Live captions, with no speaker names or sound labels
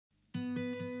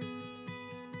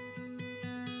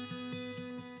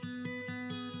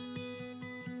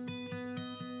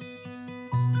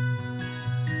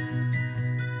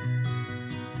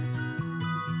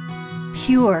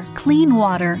Pure, clean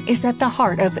water is at the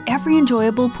heart of every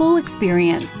enjoyable pool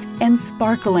experience, and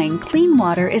sparkling, clean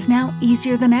water is now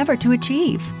easier than ever to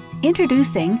achieve.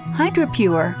 Introducing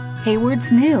HydraPure,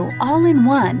 Hayward's new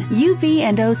all-in-one UV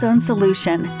and ozone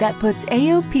solution that puts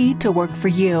AOP to work for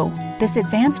you. This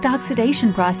advanced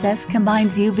oxidation process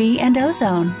combines UV and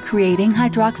ozone, creating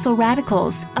hydroxyl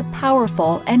radicals, a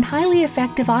powerful and highly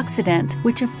effective oxidant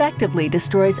which effectively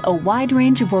destroys a wide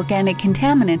range of organic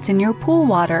contaminants in your pool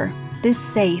water. This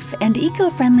safe and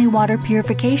eco-friendly water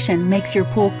purification makes your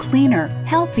pool cleaner,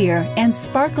 healthier, and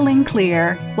sparkling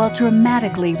clear, while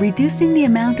dramatically reducing the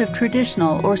amount of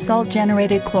traditional or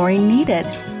salt-generated chlorine needed.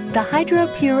 The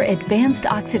HydraPure advanced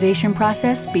oxidation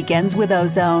process begins with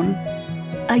ozone.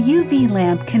 A UV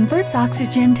lamp converts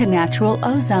oxygen to natural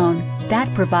ozone.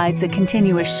 That provides a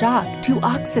continuous shock to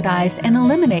oxidize and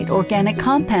eliminate organic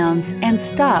compounds and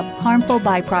stop harmful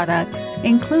byproducts,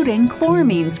 including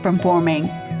chloramines, from forming.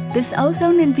 This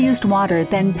ozone-infused water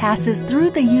then passes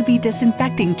through the UV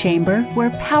disinfecting chamber, where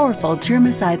powerful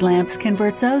germicide lamps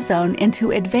converts ozone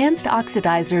into advanced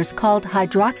oxidizers called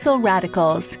hydroxyl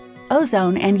radicals.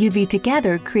 Ozone and UV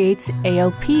together creates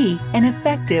AOP, an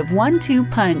effective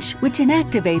 1-2 punch which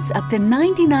inactivates up to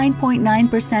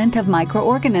 99.9% of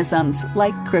microorganisms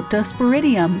like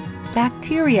Cryptosporidium,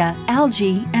 bacteria,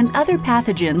 algae, and other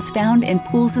pathogens found in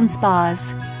pools and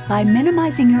spas. By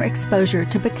minimizing your exposure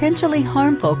to potentially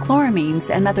harmful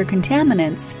chloramines and other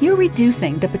contaminants, you're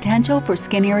reducing the potential for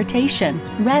skin irritation,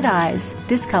 red eyes,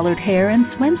 discolored hair in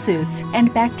swimsuits,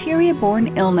 and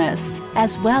bacteria-borne illness,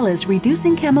 as well as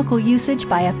reducing chemical usage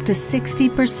by up to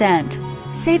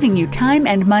 60%, saving you time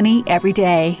and money every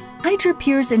day.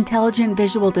 HydraPure's intelligent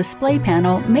visual display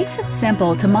panel makes it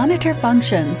simple to monitor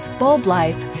functions, bulb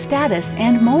life, status,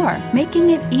 and more,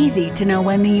 making it easy to know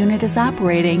when the unit is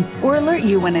operating or alert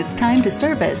you when it's time to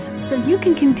service, so you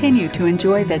can continue to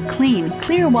enjoy the clean,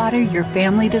 clear water your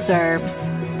family deserves.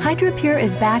 HydraPure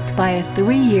is backed by a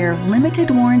 3-year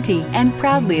limited warranty and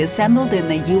proudly assembled in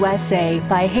the USA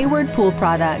by Hayward Pool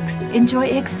Products. Enjoy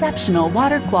exceptional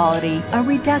water quality, a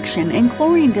reduction in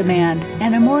chlorine demand,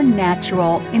 and a more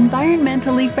natural,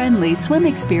 environmentally friendly swim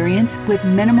experience with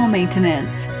minimal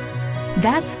maintenance.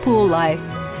 That's pool life,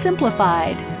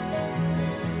 simplified.